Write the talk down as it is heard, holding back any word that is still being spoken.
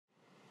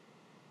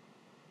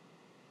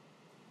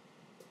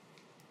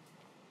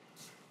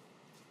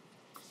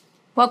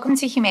Welcome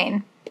to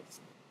Humane.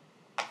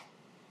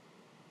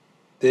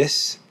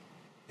 This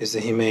is the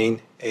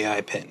Humane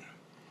AI Pin.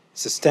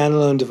 It's a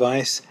standalone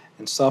device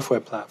and software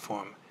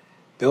platform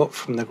built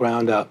from the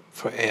ground up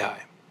for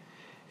AI.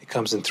 It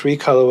comes in 3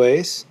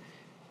 colorways,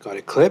 got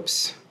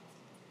Eclipse,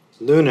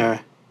 Lunar,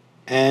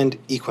 and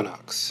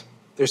Equinox.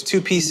 There's 2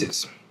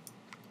 pieces,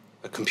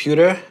 a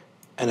computer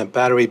and a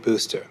battery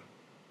booster.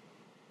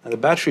 Now the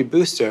battery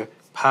booster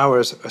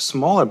powers a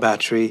smaller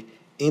battery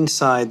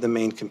inside the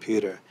main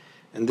computer,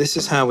 and this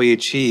is how we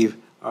achieve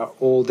our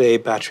all-day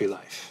battery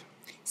life.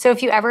 So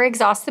if you ever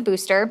exhaust the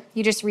booster,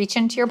 you just reach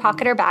into your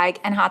pocket or bag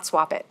and hot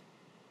swap it.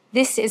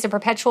 This is a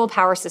perpetual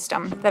power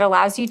system that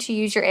allows you to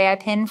use your AI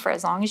pin for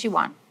as long as you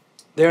want.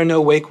 There are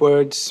no wake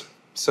words,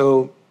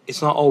 so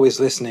it's not always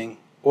listening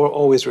or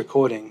always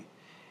recording.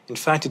 In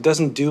fact, it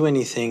doesn't do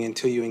anything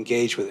until you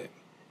engage with it.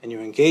 And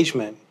your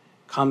engagement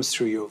comes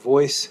through your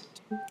voice,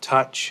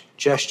 touch,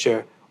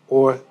 gesture,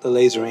 or the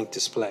laser ink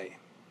display.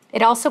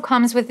 It also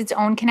comes with its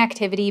own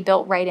connectivity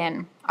built right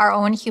in, our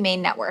own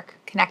Humane network,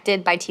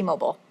 connected by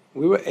T-Mobile.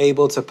 We were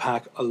able to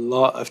pack a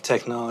lot of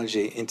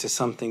technology into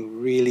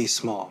something really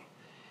small.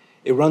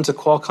 It runs a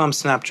Qualcomm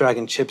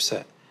Snapdragon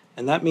chipset,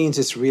 and that means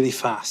it's really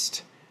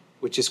fast,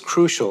 which is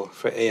crucial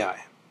for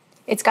AI.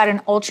 It's got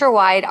an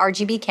ultra-wide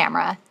RGB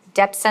camera,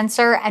 depth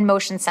sensor, and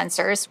motion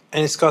sensors.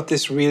 And it's got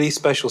this really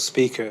special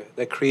speaker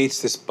that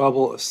creates this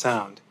bubble of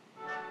sound.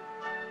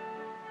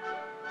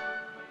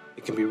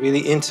 It can be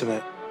really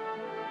intimate,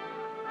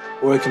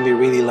 or it can be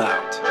really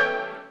loud.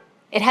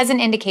 It has an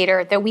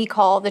indicator that we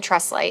call the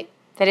Trust Light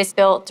that is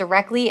built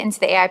directly into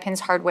the AI Pin's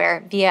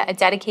hardware via a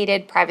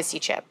dedicated privacy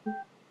chip.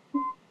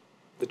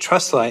 The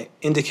Trust Light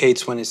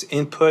indicates when its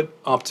input,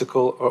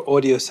 optical, or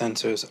audio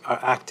sensors are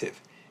active,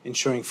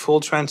 ensuring full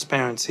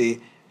transparency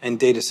and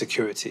data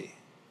security.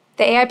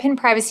 The AI Pin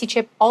privacy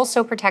chip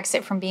also protects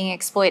it from being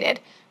exploited,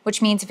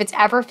 which means if it's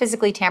ever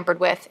physically tampered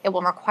with, it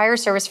will require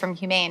service from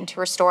Humane to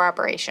restore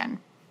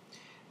operation.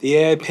 The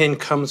AI Pin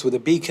comes with a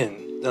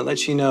beacon that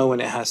lets you know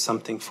when it has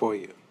something for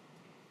you,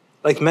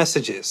 like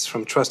messages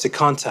from trusted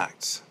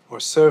contacts or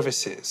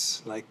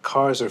services like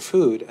cars or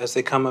food as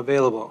they come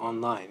available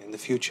online in the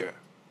future.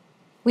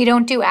 We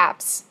don't do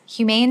apps.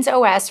 Humane's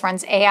OS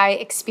runs AI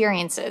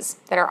experiences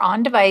that are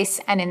on device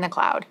and in the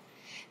cloud.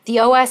 The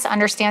OS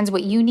understands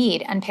what you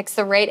need and picks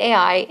the right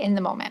AI in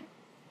the moment.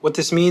 What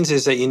this means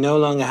is that you no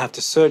longer have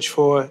to search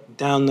for,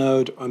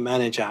 download, or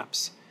manage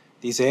apps.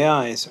 These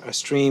AIs are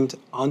streamed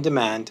on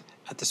demand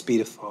at the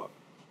speed of thought.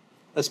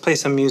 Let's play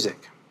some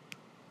music.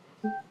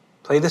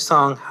 Play the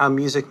song How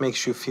Music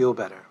Makes You Feel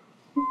Better.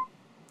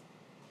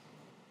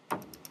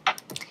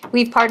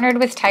 We've partnered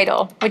with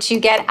Tidal, which you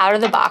get out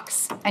of the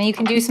box, and you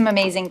can do some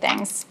amazing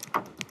things.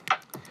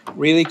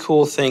 Really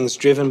cool things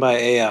driven by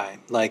AI,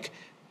 like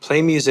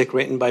play music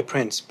written by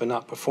Prince but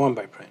not performed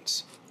by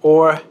Prince,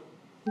 or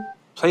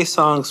play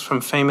songs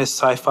from famous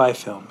sci-fi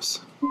films.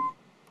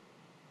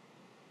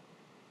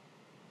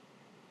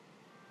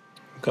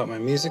 I've got my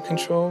music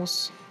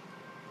controls.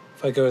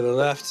 If I go to the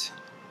left,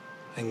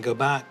 I can go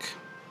back.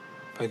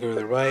 If I go to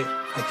the right,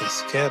 I can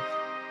skip.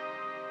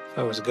 If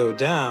I was to go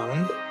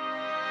down,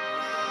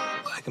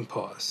 I can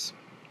pause.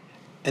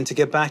 And to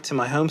get back to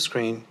my home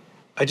screen,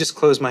 I just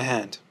close my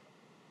hand.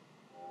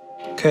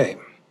 Okay.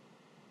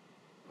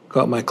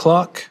 Got my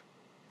clock,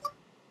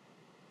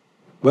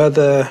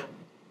 weather,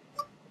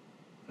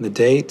 the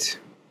date.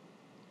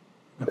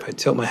 If I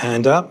tilt my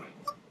hand up,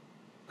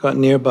 got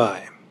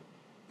nearby.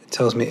 It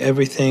tells me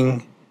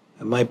everything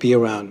that might be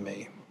around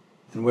me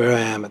and where I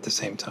am at the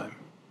same time.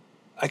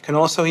 I can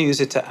also use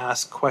it to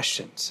ask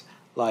questions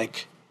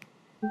like,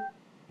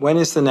 when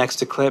is the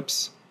next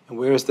eclipse and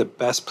where is the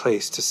best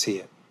place to see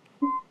it?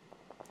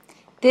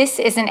 This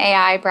is an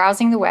AI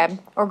browsing the web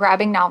or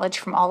grabbing knowledge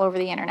from all over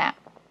the internet.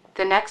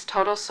 The next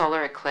total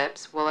solar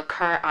eclipse will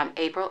occur on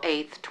April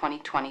 8th,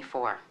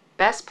 2024.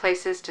 Best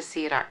places to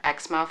see it are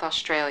Exmouth,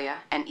 Australia,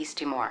 and East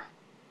Timor.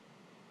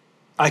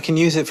 I can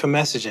use it for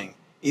messaging,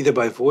 either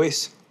by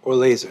voice or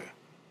laser.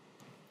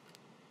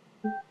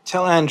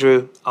 Tell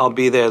Andrew I'll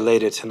be there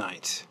later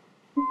tonight.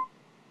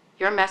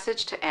 Your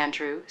message to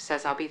Andrew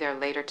says I'll be there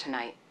later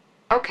tonight.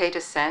 Okay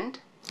to send?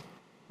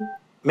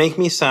 Make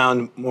me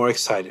sound more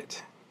excited.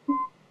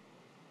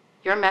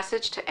 Your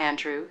message to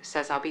Andrew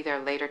says I'll be there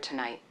later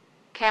tonight.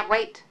 Can't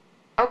wait.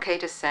 Okay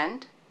to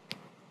send?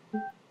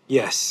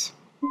 Yes.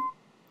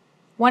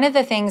 One of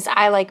the things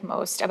I like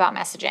most about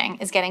messaging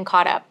is getting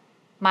caught up.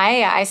 My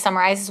AI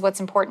summarizes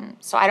what's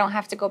important, so I don't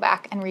have to go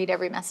back and read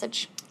every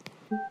message.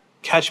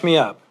 Catch me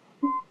up.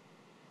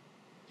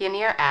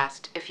 Yanir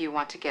asked if you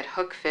want to get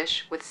hook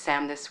fish with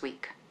Sam this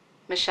week.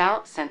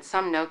 Michelle sent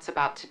some notes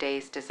about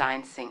today's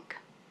design sync.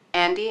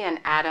 Andy and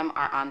Adam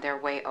are on their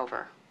way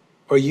over.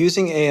 Or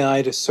using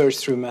AI to search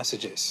through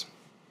messages.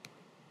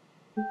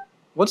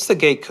 What's the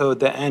gate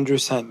code that Andrew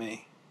sent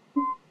me?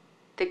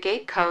 The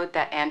gate code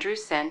that Andrew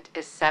sent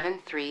is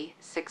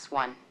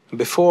 7361.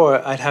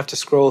 Before, I'd have to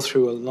scroll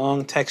through a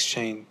long text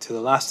chain to the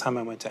last time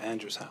I went to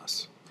Andrew's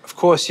house. Of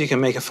course, you can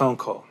make a phone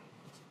call.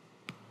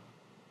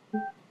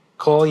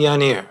 Call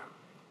Yanir.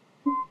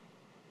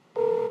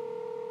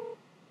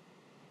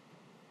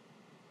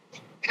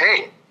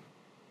 Hey,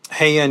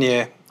 Hey,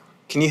 Yanya,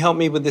 can you help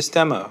me with this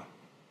demo?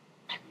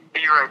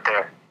 be right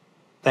there.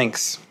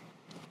 Thanks.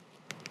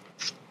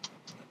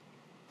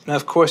 Now,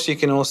 of course, you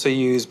can also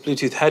use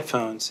Bluetooth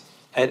headphones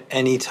at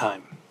any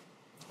time.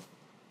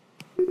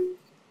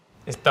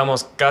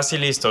 Estamos casi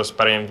listos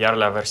para enviar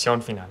la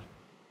versión final.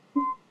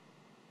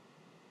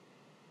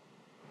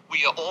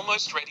 We are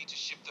almost ready to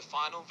ship the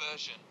final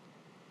version.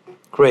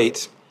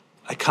 Great.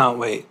 I can't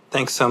wait.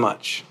 Thanks so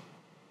much.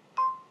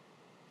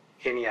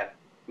 Genial.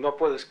 No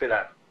puedo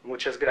esperar.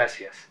 Muchas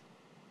gracias.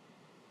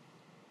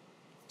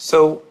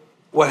 So,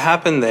 what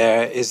happened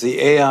there is the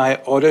AI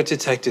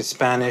auto-detected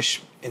Spanish,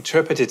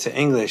 interpreted to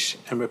English,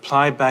 and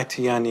replied back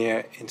to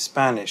Yanier in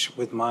Spanish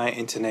with my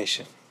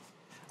intonation.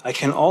 I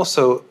can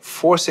also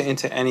force it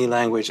into any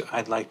language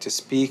I'd like to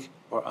speak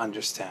or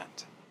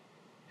understand.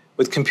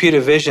 With computer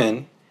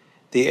vision,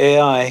 the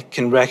AI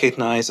can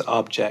recognize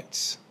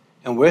objects,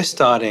 and we're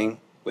starting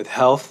with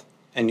health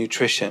and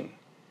nutrition.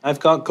 I've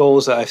got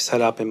goals that I've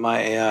set up in my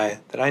AI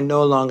that I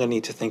no longer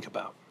need to think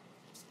about.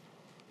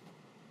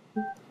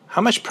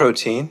 How much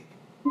protein?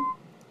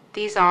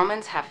 These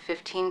almonds have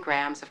 15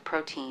 grams of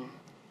protein.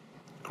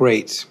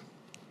 Great.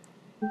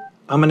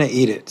 I'm gonna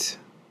eat it.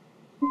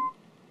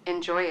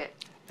 Enjoy it.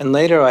 And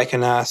later I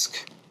can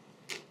ask,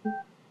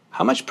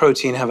 how much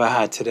protein have I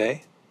had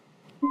today?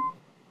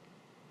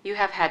 You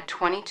have had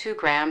 22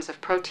 grams of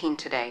protein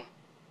today.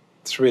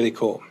 It's really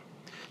cool.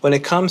 When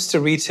it comes to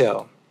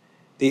retail,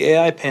 the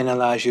AI Pin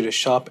allows you to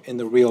shop in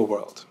the real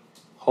world,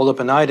 hold up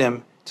an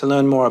item to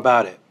learn more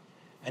about it,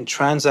 and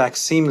transact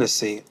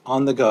seamlessly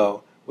on the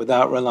go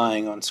without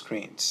relying on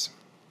screens.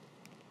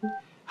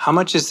 How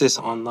much is this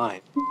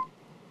online?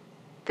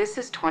 This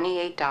is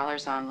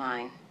 $28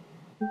 online.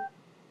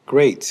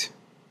 Great.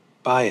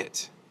 Buy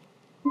it.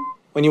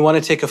 When you want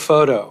to take a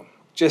photo,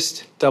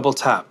 just double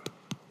tap.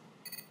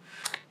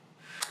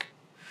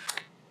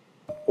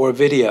 Or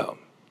video,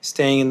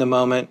 staying in the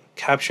moment,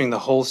 capturing the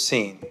whole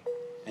scene,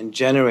 and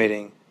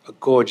generating a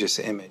gorgeous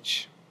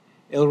image.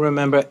 It'll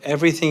remember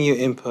everything you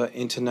input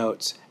into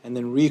notes and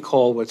then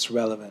recall what's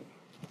relevant.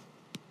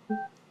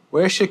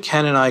 Where should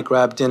Ken and I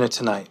grab dinner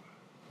tonight?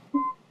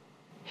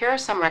 Here are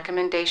some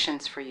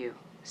recommendations for you.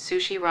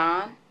 Sushi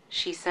Ron,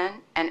 Shisen,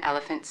 and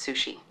Elephant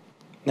Sushi.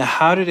 Now,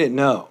 how did it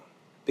know?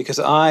 Because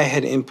I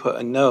had input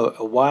a note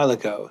a while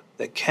ago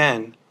that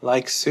Ken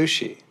likes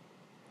sushi.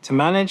 To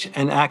manage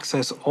and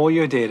access all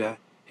your data,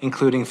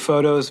 including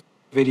photos,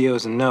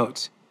 videos, and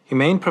notes,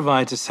 Humane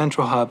provides a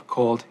central hub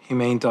called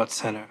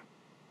humane.center.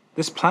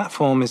 This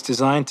platform is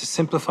designed to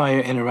simplify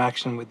your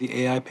interaction with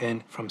the AI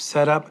Pin from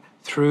setup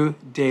through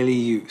daily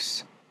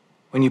use.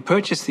 When you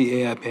purchase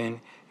the AI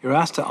Pin, you're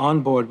asked to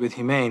onboard with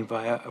Humane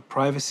via a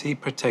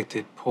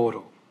privacy-protected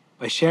portal.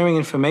 By sharing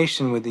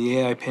information with the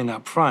AI Pin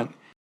up front,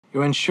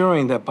 you're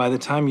ensuring that by the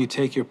time you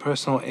take your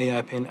personal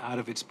AI Pin out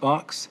of its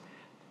box,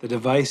 the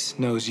device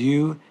knows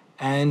you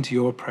and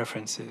your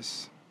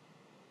preferences.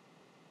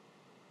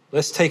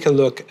 Let's take a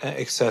look at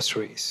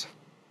accessories.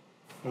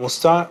 And we'll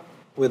start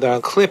with our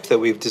clip that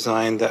we've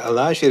designed that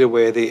allows you to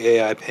wear the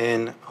AI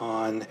Pin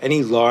on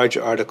any large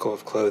article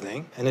of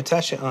clothing and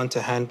attach it onto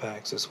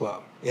handbags as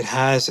well. It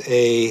has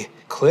a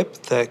clip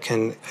that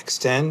can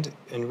extend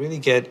and really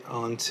get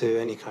onto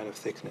any kind of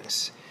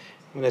thickness.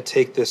 I'm going to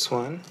take this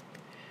one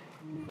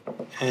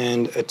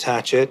and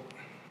attach it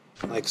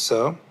like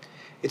so.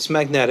 It's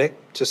magnetic,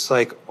 just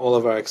like all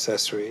of our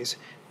accessories,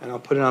 and I'll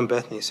put it on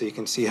Bethany so you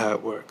can see how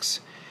it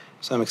works.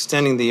 So I'm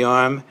extending the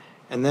arm,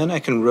 and then I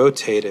can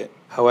rotate it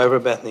however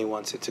Bethany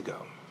wants it to go.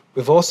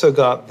 We've also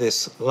got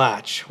this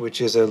latch,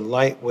 which is a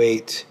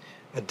lightweight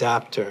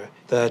adapter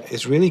that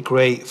is really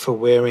great for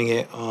wearing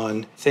it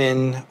on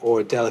thin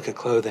or delicate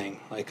clothing,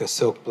 like a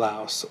silk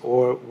blouse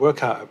or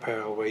workout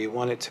apparel where you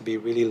want it to be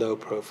really low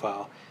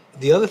profile.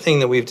 The other thing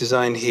that we've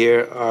designed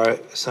here are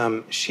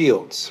some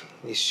shields.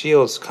 These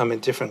shields come in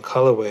different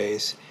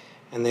colorways,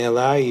 and they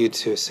allow you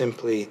to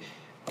simply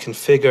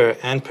configure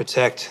and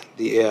protect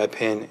the AI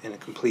Pin in a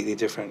completely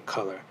different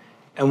color.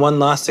 And one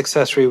last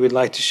accessory we'd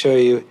like to show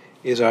you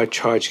is our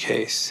charge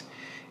case.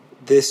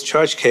 This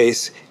charge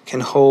case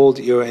can hold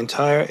your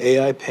entire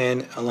AI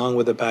Pin along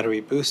with a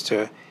battery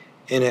booster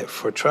in it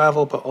for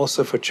travel, but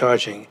also for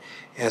charging.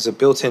 It has a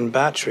built-in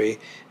battery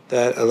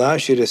that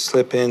allows you to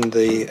slip in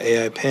the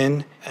AI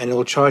Pin and it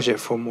will charge it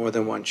for more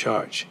than one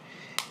charge.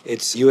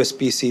 It's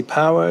USB-C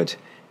powered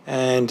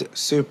and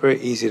super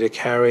easy to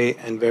carry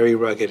and very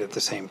rugged at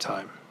the same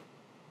time.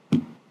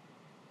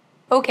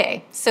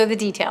 Okay, so the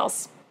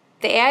details.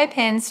 The AI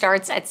Pin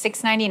starts at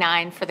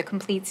 $699 for the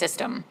complete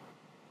system.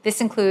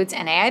 This includes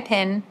an AI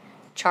Pin,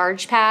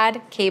 charge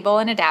pad, cable,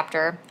 and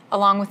adapter,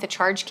 along with a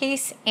charge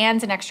case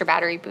and an extra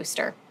battery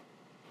booster.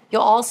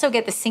 You'll also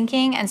get the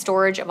syncing and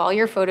storage of all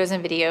your photos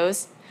and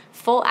videos,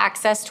 full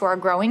access to our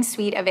growing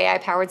suite of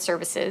AI-powered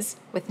services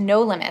with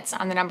no limits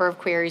on the number of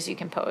queries you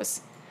can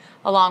pose,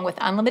 along with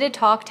unlimited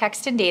talk,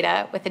 text, and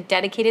data with a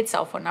dedicated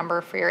cell phone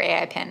number for your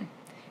AI Pin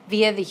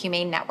via the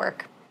Humane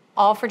Network,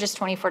 all for just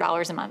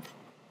 $24 a month.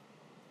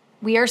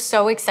 We are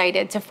so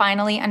excited to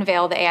finally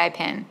unveil the AI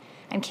Pin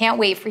and can't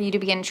wait for you to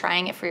begin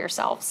trying it for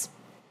yourselves.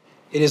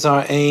 It is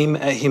our aim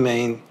at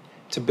Humane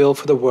to build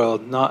for the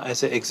world not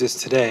as it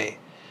exists today,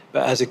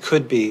 but as it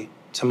could be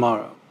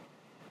tomorrow.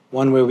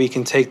 One where we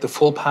can take the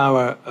full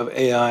power of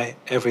AI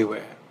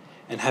everywhere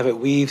and have it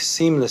weave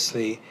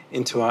seamlessly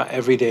into our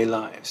everyday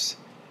lives.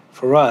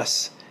 For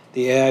us,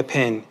 the AI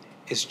Pin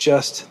is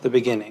just the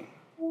beginning.